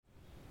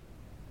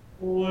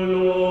O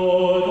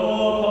Lord,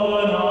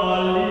 open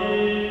our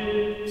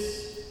lips,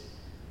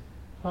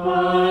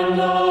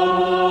 and our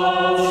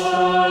mouths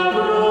shall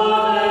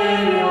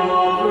proclaim your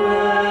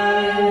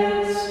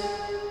praise.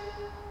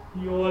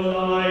 Your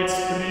light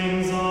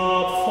springs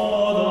up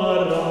for the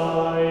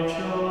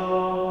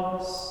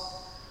righteous,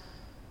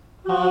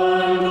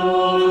 and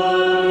all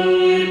the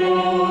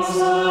peoples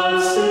shall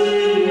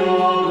sing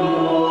your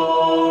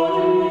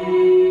glory.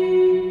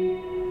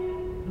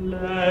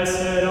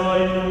 Blessed are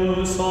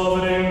you,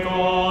 sovereign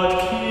God,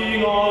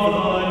 King of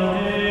the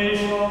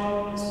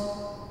nations.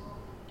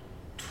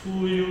 To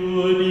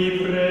you be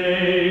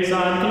praise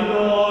and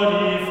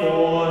glory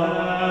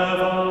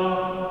forever.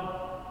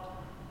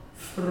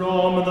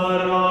 From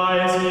the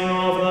rising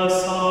of the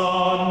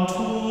sun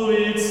to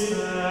its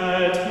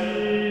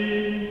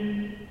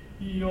setting,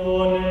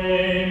 your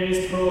name is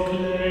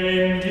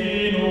proclaimed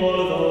in all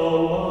the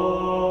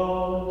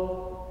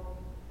world.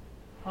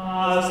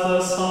 As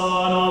the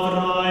Son of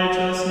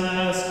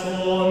Righteousness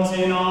dawns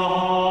in our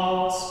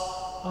hearts,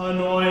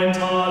 anoint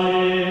our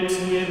lips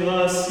with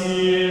the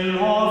seal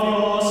of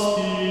your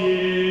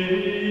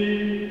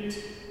Spirit,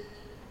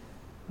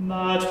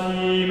 that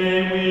we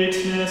may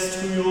witness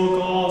to your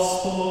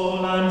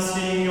gospel and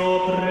sing your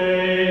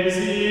praise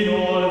in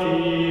all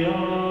the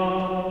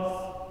earth.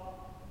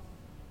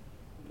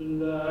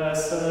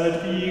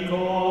 Blessed be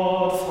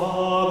God,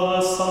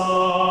 Father,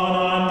 Son,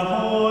 and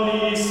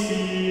Holy Spirit.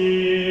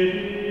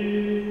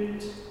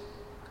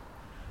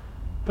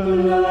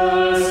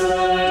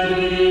 Blessed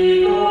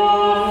be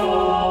God forever.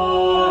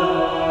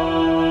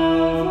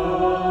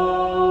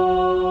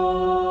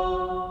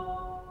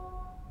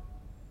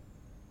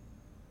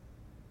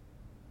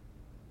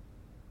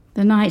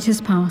 The night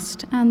has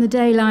passed, and the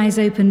day lies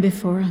open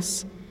before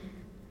us.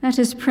 Let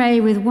us pray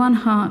with one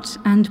heart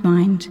and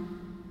mind.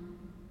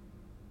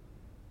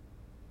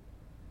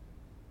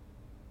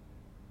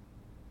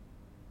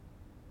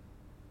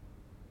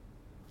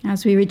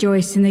 As we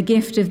rejoice in the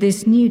gift of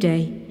this new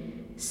day,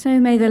 so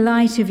may the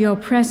light of your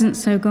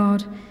presence, O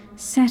God,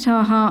 set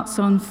our hearts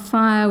on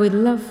fire with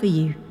love for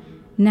you,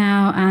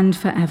 now and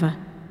forever.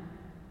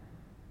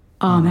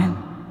 Amen.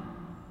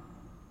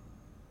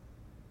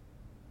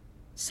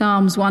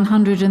 Psalms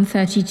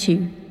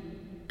 132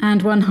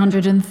 and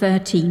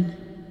 113.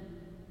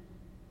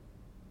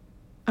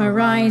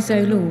 Arise,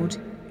 O Lord,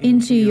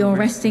 into your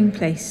resting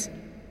place.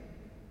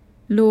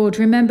 Lord,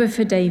 remember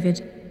for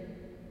David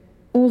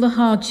all the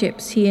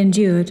hardships he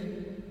endured,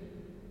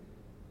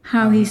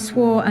 how he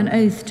swore an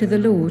oath to the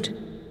Lord,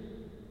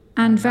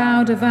 and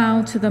vowed a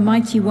vow to the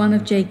Mighty One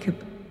of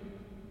Jacob.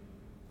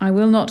 I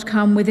will not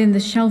come within the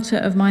shelter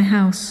of my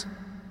house,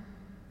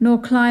 nor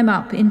climb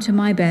up into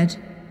my bed.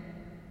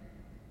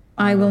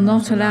 I will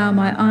not allow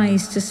my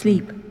eyes to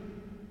sleep,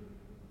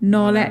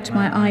 nor let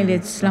my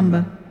eyelids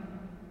slumber,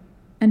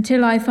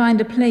 until I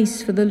find a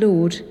place for the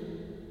Lord,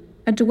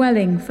 a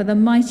dwelling for the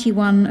Mighty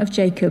One of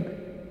Jacob.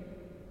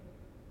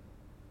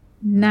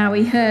 Now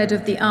we heard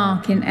of the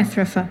ark in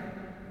Ephrathah,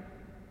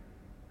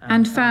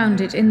 and found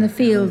it in the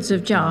fields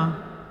of Jaar.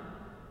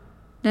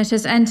 Let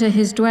us enter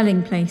his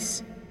dwelling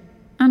place,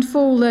 and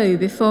fall low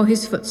before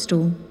his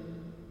footstool.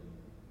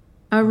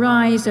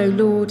 Arise, O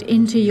Lord,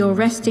 into your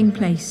resting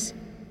place,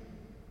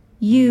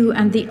 you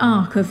and the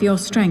ark of your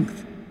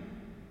strength.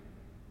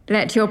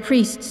 Let your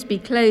priests be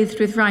clothed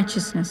with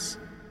righteousness,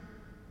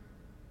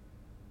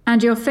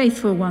 and your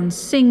faithful ones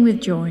sing with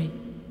joy.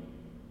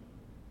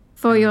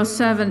 For your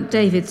servant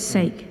David's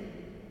sake,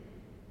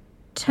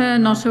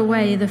 turn not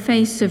away the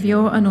face of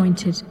your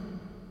anointed.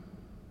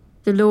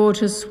 The Lord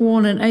has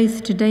sworn an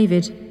oath to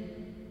David,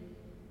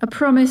 a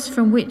promise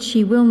from which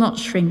he will not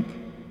shrink.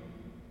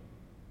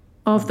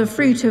 Of the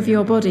fruit of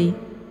your body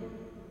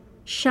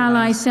shall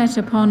I set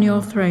upon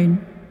your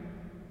throne.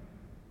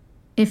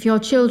 If your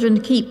children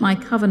keep my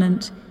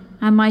covenant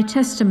and my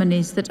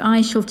testimonies that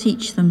I shall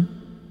teach them,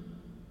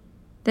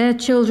 their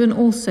children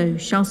also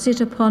shall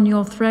sit upon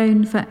your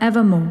throne for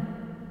evermore.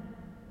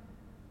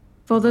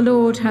 For the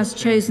Lord has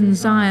chosen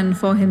Zion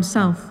for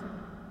himself.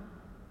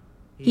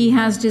 He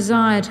has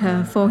desired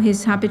her for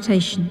his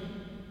habitation.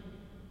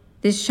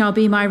 This shall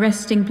be my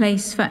resting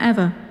place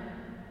forever.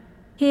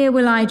 Here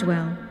will I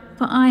dwell,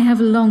 for I have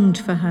longed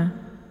for her.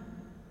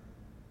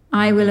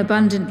 I will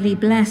abundantly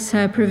bless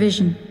her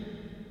provision.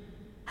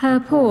 Her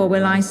poor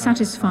will I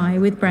satisfy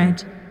with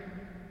bread.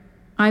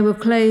 I will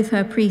clothe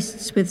her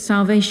priests with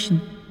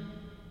salvation,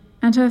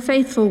 and her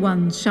faithful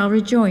ones shall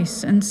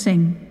rejoice and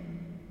sing.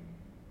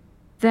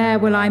 There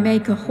will I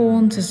make a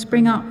horn to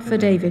spring up for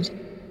David.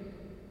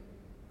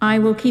 I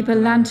will keep a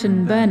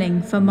lantern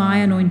burning for my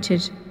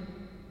anointed.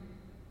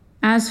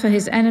 As for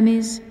his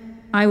enemies,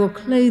 I will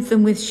clothe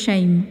them with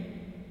shame,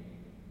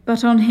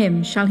 but on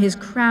him shall his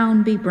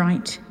crown be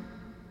bright.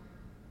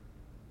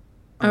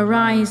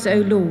 Arise,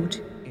 O Lord,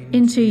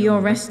 into your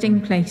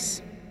resting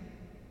place.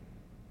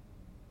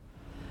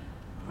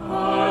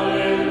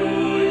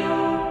 Hallelujah.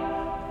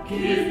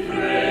 Give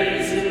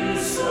praise, you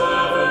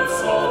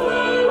servants of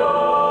the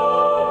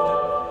Lord.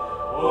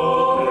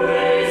 Oh,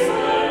 praise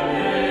the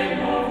name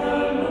of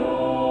the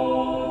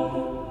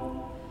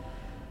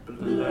Lord.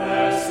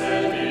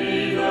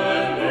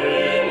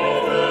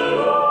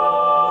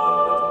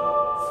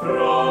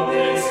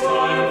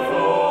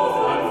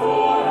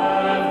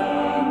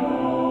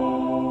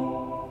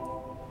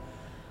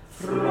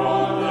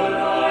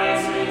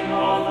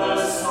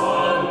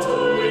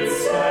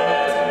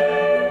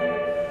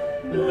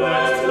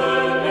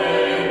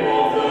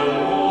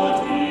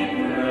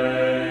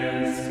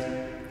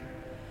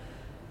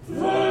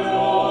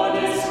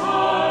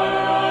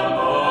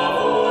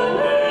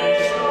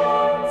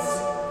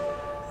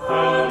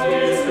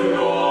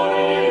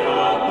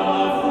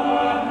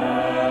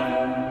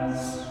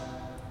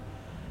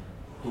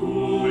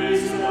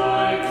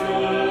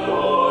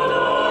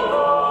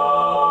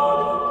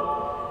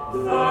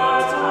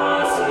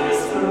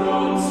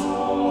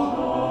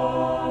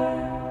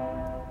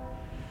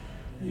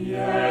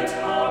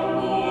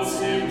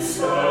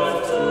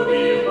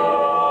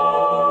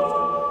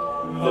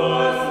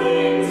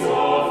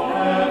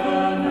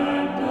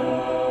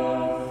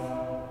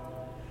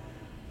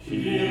 He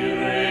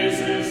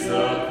raises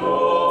the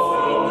poor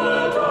from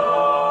the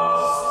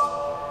dust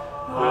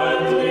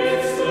and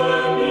lifts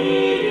the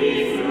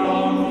needy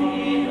from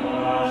the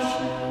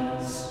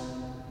ashes,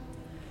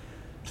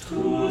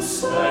 to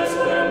set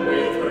them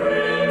with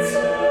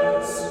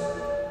princes,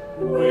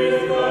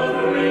 with the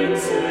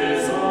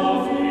princes of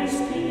his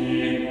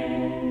people.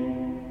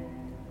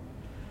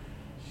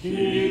 He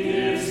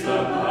gives the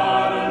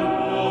barren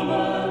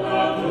woman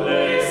a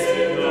place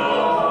in the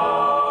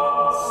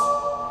house,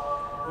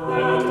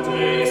 and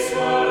makes her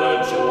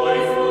a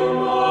joyful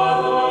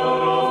mother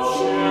of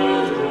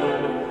children.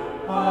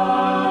 Alleluia.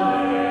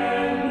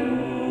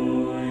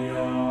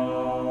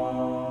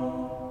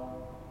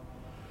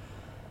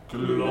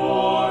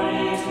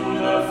 Glory to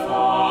the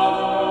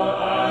Father,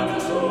 and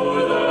to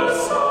the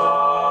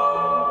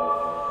Son,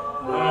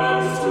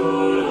 and to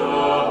the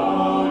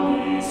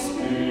Holy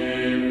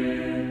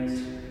Spirit,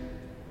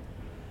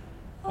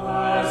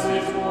 as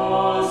it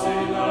was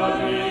in the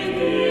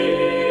beginning,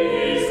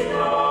 is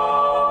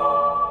now,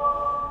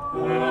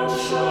 and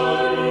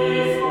shall be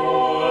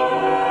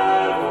forever.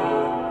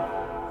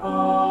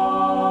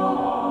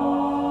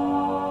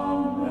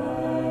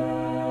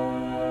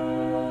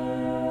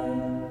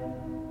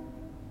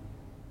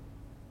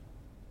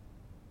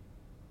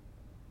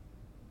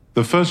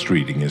 The first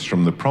reading is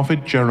from the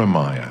prophet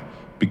Jeremiah,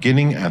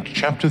 beginning at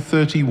chapter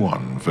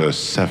 31, verse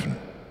 7.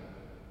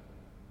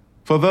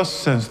 For thus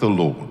says the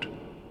Lord,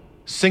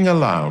 sing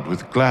aloud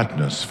with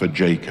gladness for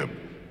Jacob,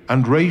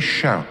 and raise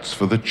shouts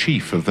for the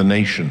chief of the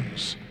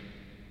nations.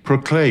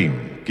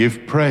 Proclaim,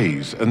 give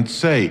praise, and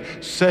say,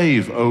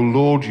 save, O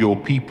Lord, your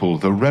people,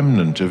 the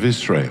remnant of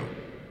Israel.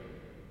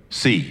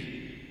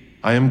 See,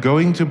 I am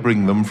going to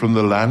bring them from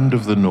the land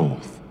of the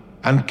north,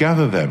 and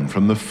gather them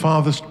from the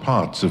farthest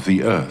parts of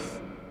the earth.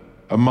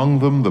 Among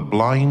them the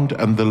blind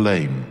and the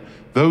lame,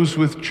 those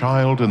with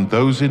child and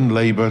those in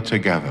labor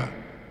together.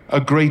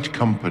 A great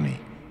company,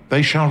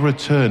 they shall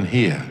return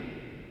here.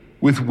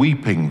 With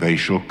weeping they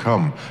shall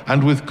come,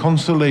 and with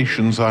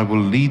consolations I will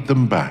lead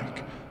them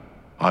back.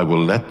 I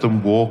will let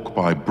them walk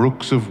by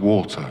brooks of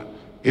water,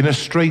 in a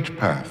straight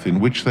path in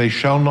which they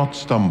shall not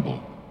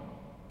stumble.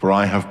 For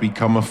I have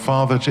become a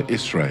father to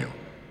Israel,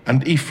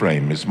 and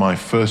Ephraim is my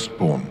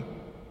firstborn.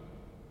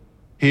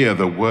 Hear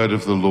the word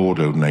of the Lord,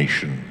 O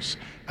nations,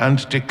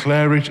 and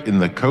declare it in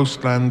the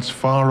coastlands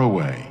far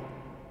away.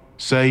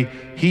 Say,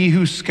 he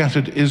who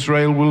scattered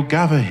Israel will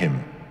gather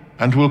him,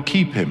 and will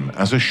keep him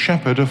as a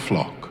shepherd a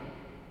flock.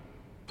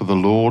 For the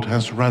Lord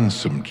has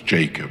ransomed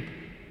Jacob,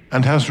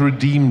 and has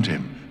redeemed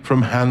him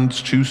from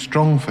hands too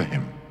strong for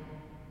him.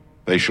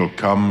 They shall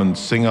come and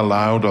sing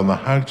aloud on the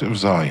height of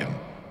Zion,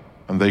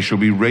 and they shall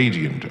be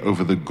radiant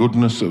over the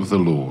goodness of the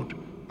Lord,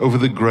 over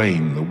the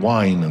grain, the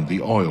wine, and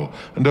the oil,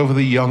 and over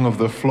the young of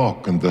the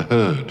flock and the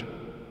herd.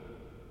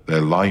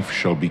 Their life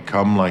shall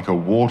become like a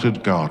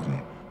watered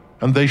garden,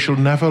 and they shall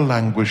never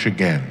languish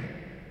again.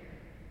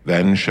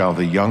 Then shall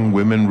the young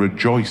women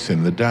rejoice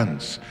in the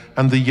dance,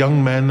 and the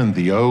young men and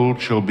the old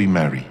shall be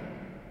merry.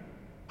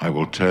 I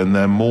will turn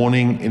their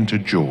mourning into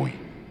joy.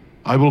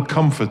 I will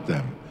comfort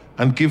them,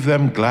 and give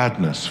them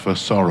gladness for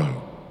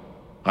sorrow.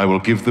 I will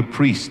give the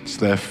priests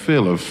their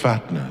fill of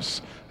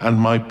fatness, and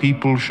my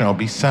people shall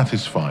be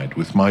satisfied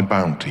with my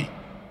bounty,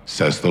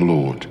 says the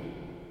Lord.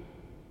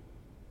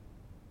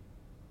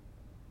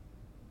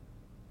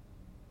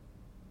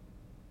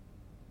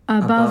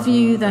 Above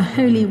you the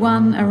Holy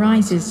One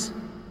arises,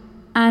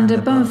 and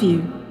above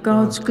you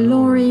God's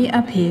glory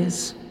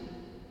appears.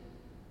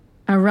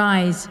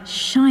 Arise,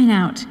 shine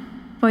out,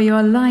 for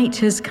your light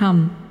has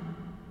come.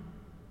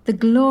 The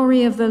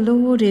glory of the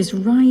Lord is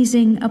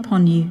rising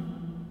upon you.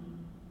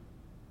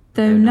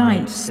 Though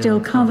night still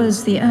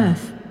covers the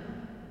earth,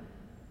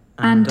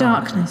 and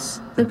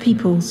darkness the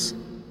peoples,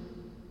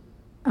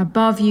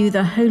 above you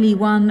the Holy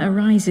One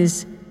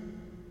arises,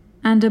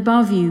 and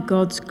above you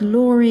God's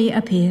glory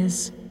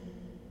appears.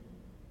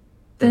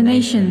 The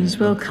nations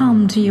will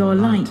come to your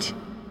light,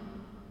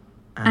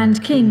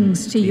 and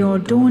kings to your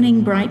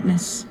dawning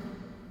brightness.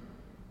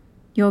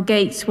 Your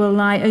gates will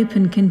lie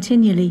open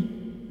continually,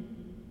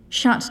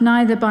 shut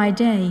neither by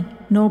day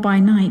nor by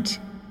night.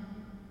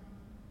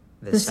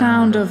 The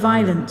sound of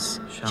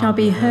violence shall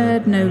be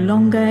heard no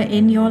longer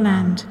in your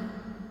land,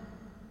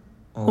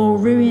 or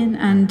ruin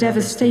and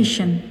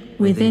devastation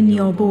within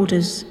your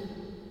borders.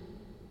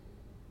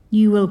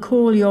 You will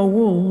call your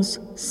walls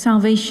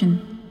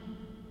salvation,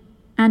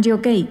 and your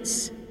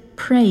gates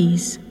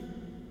praise.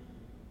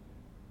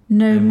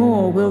 No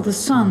more will the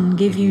sun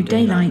give you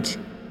daylight,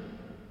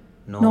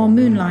 nor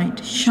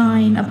moonlight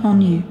shine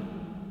upon you.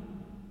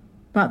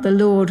 But the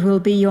Lord will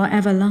be your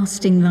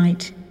everlasting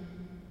light.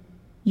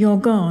 Your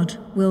God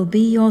will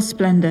be your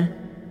splendor.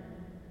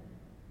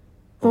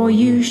 For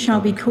you shall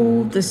be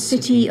called the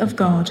city of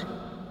God,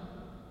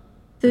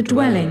 the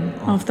dwelling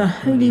of the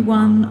Holy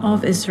One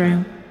of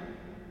Israel.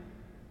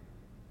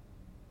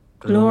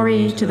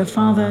 Glory to the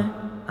Father,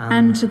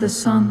 and to the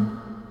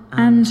Son,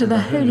 and to the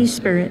Holy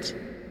Spirit,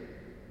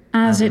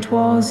 as it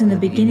was in the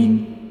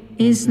beginning,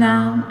 is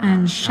now,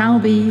 and shall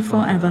be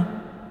forever.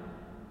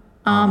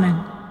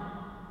 Amen.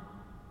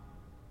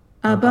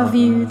 Above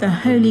you the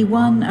Holy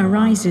One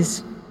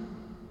arises,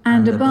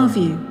 and above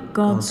you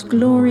God's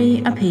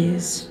glory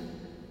appears.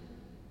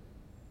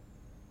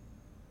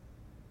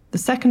 The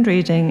second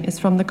reading is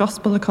from the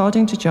Gospel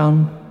according to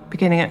John,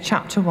 beginning at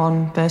chapter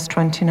 1, verse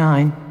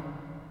 29.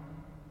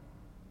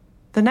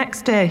 The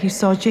next day he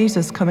saw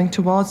Jesus coming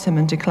towards him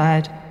and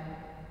declared,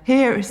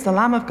 "Here is the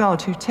Lamb of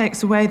God who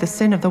takes away the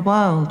sin of the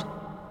world.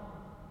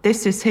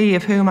 This is he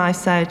of whom I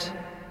said,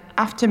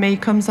 'After me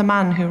comes a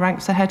man who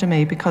ranks ahead of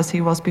me because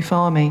he was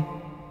before me.'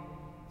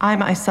 I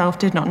myself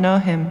did not know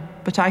him,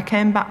 but I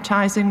came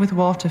baptizing with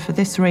water for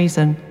this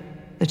reason,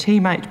 that he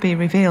might be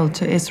revealed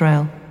to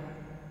Israel."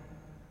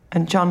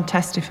 And John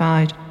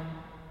testified,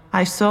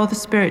 "I saw the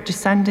Spirit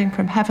descending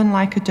from heaven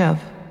like a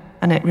dove,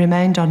 and it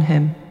remained on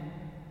him.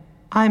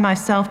 I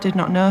myself did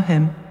not know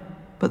him,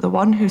 but the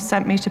one who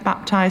sent me to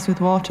baptize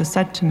with water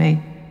said to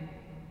me,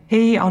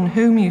 'He on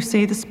whom you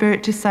see the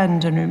Spirit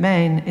descend and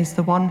remain is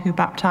the one who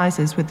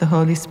baptizes with the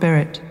Holy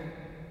Spirit.'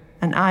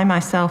 And I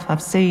myself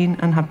have seen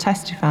and have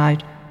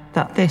testified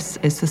that this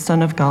is the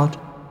Son of God."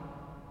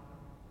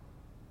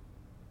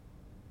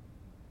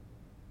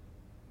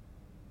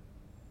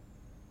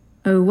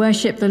 O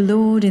worship the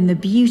Lord in the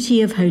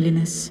beauty of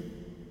holiness.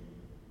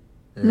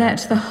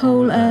 Let the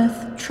whole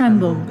earth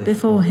tremble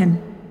before him.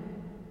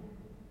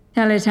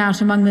 Tell it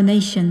out among the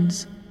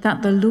nations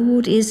that the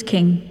Lord is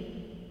King.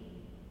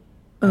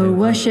 O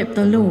worship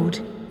the Lord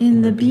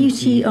in the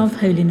beauty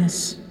of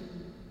holiness.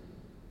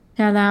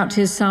 Tell out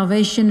his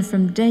salvation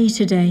from day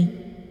to day.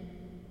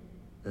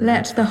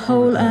 Let the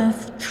whole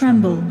earth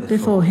tremble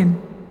before him.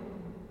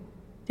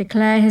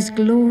 Declare his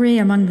glory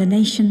among the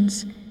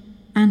nations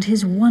and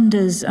his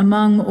wonders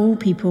among all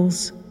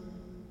peoples.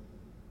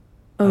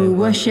 O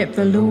worship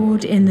the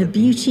Lord in the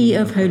beauty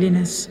of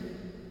holiness.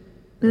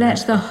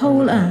 Let the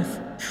whole earth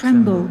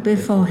tremble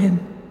before him.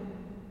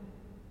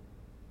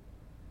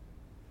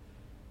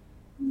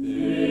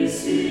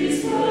 This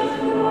is the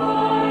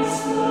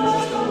Christ, the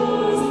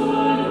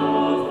chosen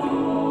of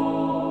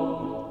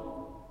God,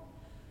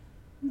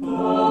 the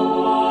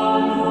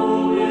one who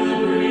will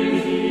bring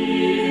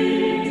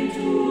healing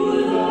to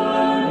the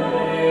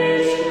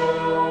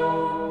nations.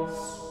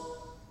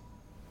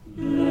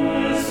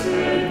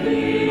 Blessed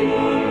be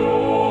the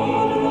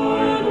Lord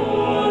thy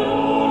God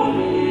of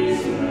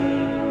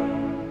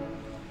Israel,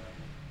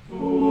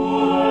 who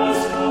has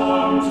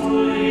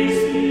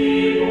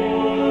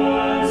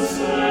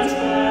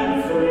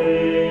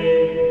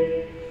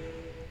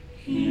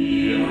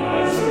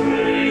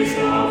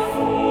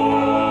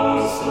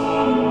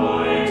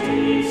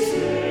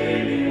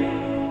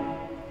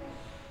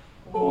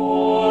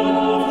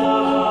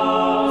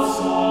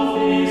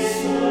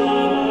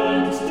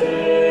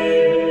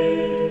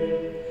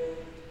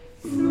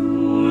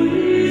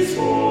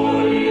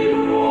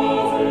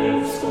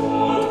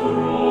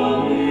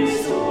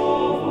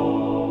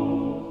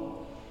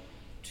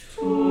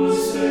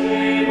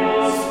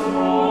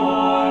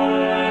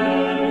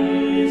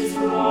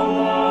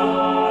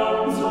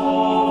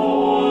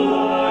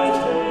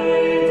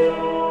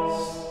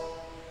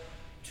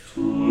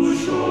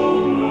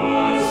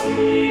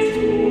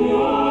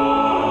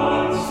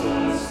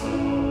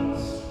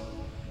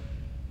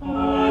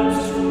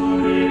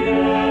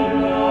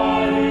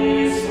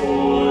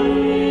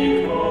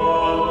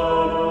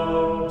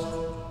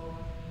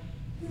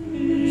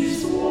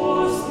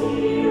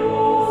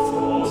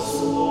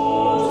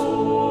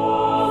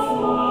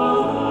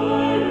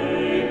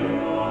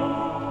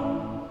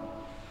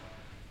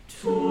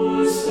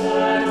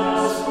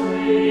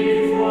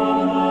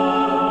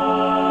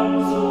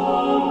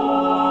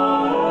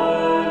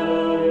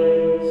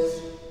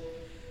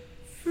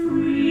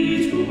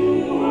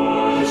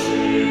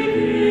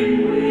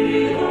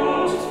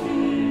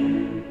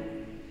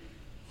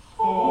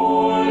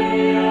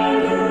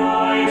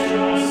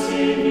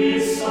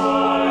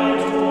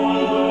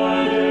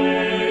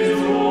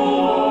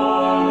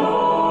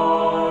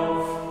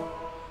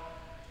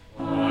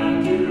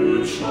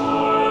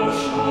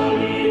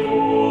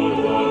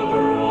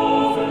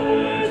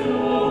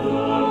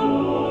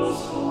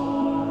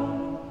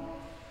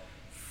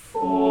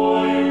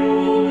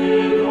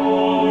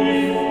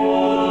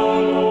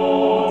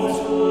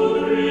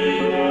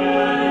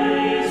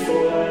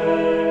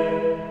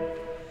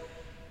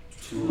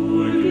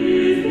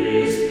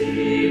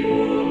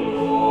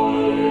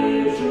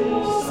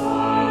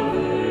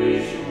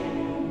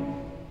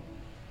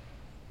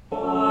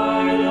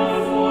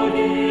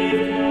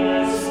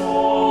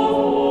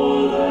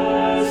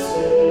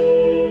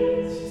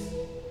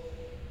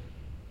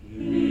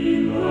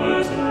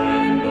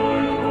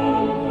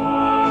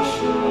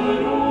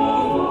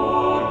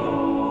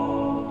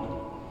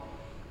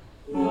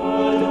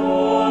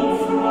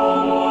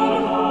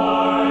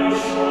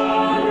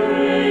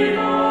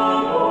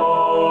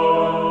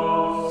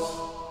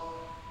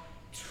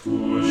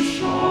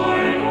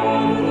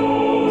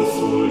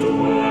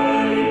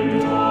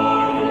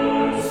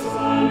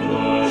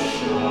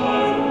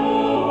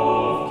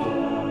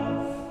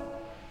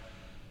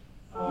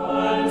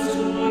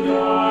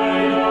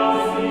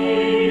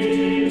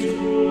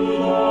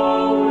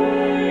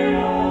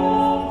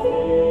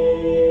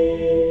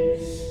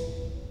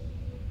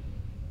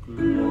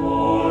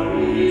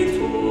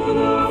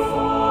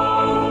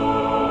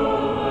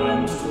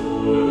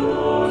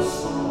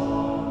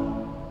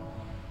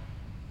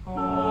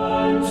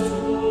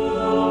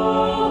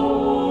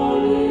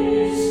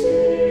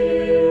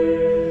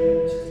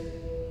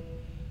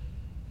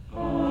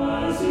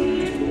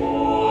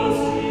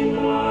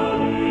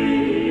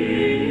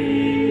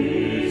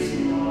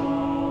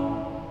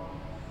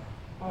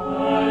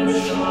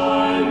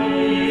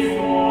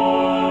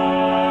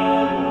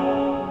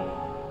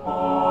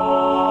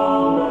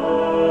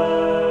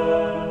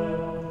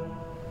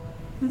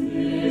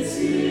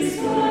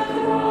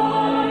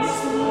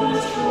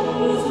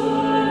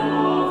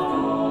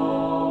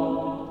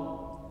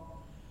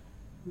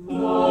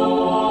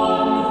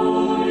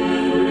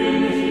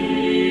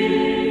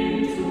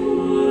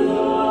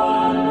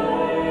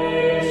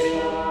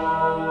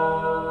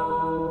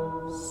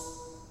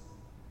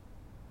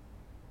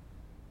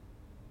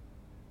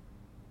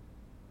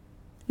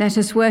Let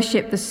us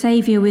worship the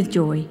Saviour with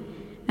joy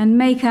and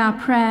make our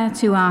prayer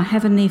to our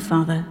Heavenly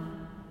Father.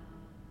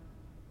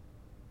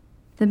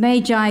 The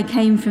Magi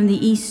came from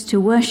the east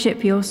to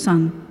worship your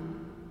Son.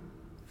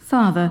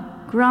 Father,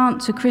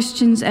 grant to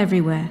Christians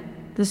everywhere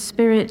the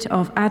spirit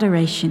of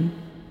adoration.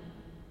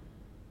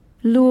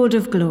 Lord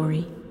of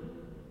glory,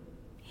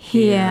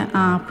 hear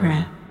our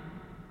prayer.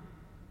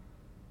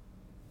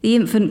 The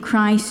infant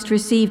Christ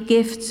received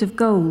gifts of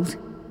gold,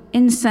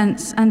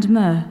 incense, and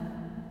myrrh.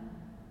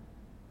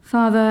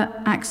 Father,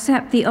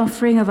 accept the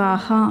offering of our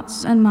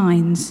hearts and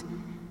minds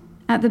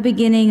at the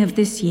beginning of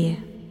this year.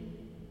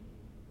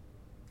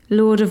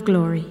 Lord of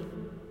glory,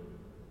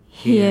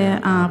 hear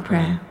our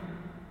prayer.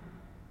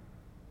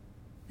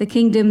 The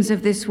kingdoms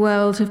of this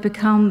world have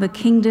become the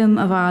kingdom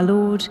of our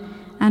Lord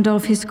and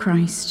of his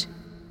Christ.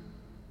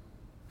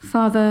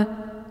 Father,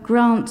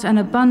 grant an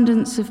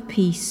abundance of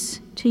peace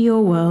to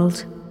your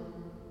world.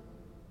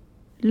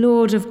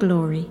 Lord of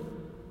glory,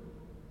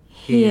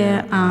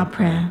 hear our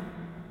prayer.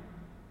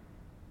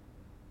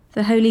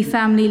 The Holy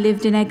Family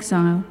lived in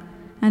exile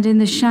and in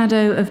the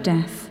shadow of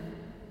death.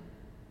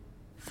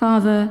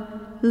 Father,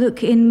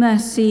 look in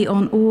mercy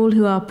on all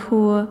who are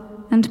poor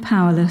and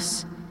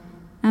powerless,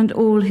 and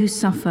all who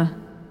suffer.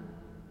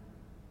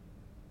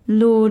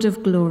 Lord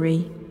of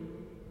glory,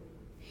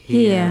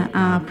 hear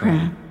our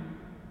prayer.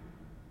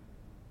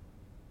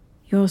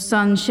 Your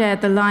Son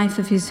shared the life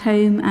of his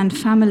home and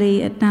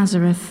family at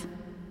Nazareth.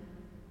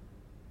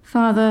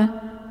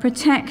 Father,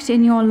 protect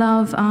in your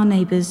love our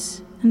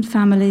neighbours and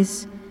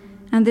families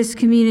and this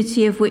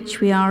community of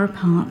which we are a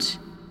part.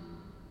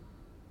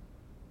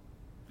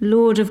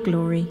 Lord of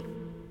glory,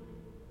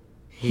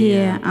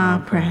 hear our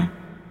prayer.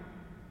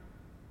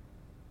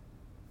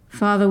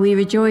 Father, we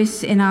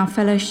rejoice in our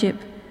fellowship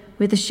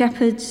with the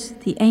shepherds,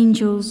 the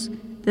angels,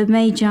 the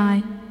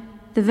Magi,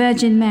 the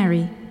Virgin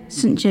Mary,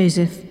 St.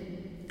 Joseph,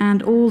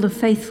 and all the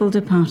faithful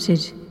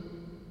departed.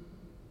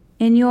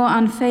 In your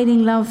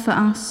unfailing love for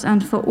us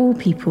and for all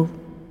people,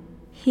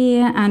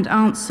 hear and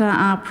answer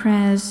our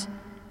prayers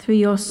through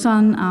your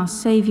Son, our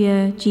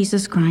Saviour,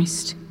 Jesus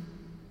Christ.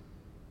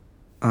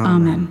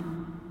 Amen.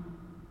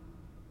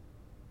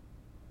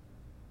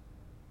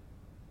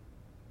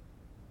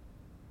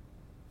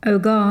 O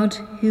God,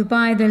 who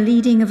by the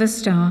leading of a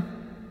star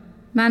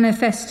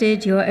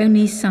manifested your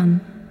only Son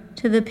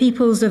to the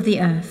peoples of the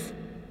earth,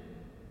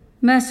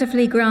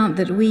 mercifully grant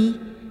that we,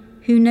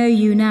 who know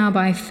you now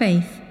by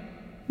faith,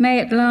 may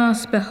at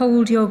last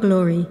behold your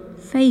glory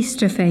face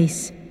to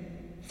face,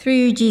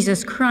 through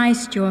Jesus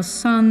Christ, your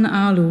Son,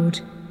 our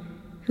Lord,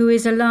 who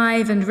is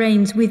alive and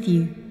reigns with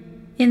you,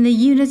 in the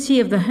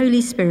unity of the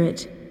Holy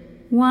Spirit,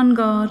 one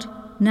God,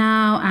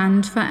 now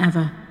and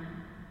forever.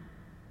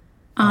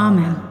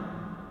 Amen.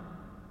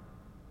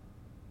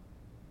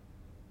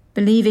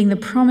 Believing the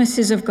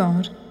promises of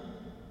God,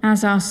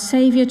 as our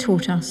Saviour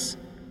taught us,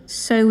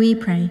 so we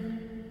pray.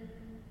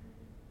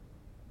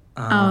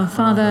 Our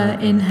Father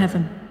in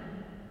heaven,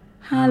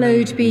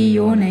 hallowed be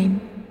your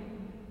name.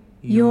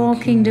 Your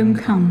kingdom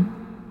come,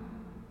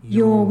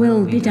 your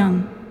will be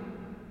done,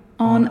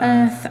 on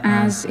earth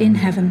as in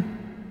heaven.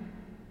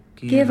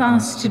 Give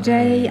us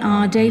today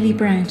our daily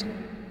bread.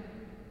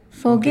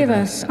 Forgive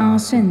us our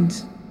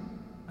sins,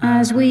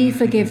 as we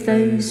forgive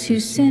those who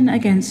sin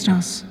against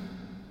us.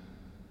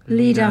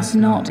 Lead us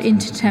not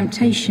into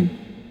temptation,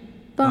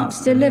 but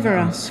deliver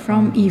us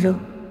from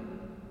evil.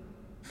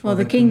 For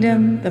the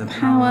kingdom, the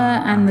power,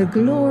 and the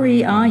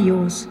glory are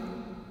yours,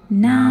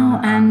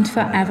 now and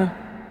forever.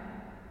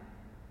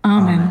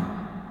 Amen.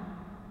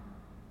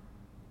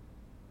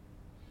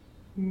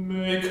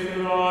 May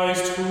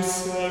Christ, who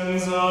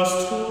sends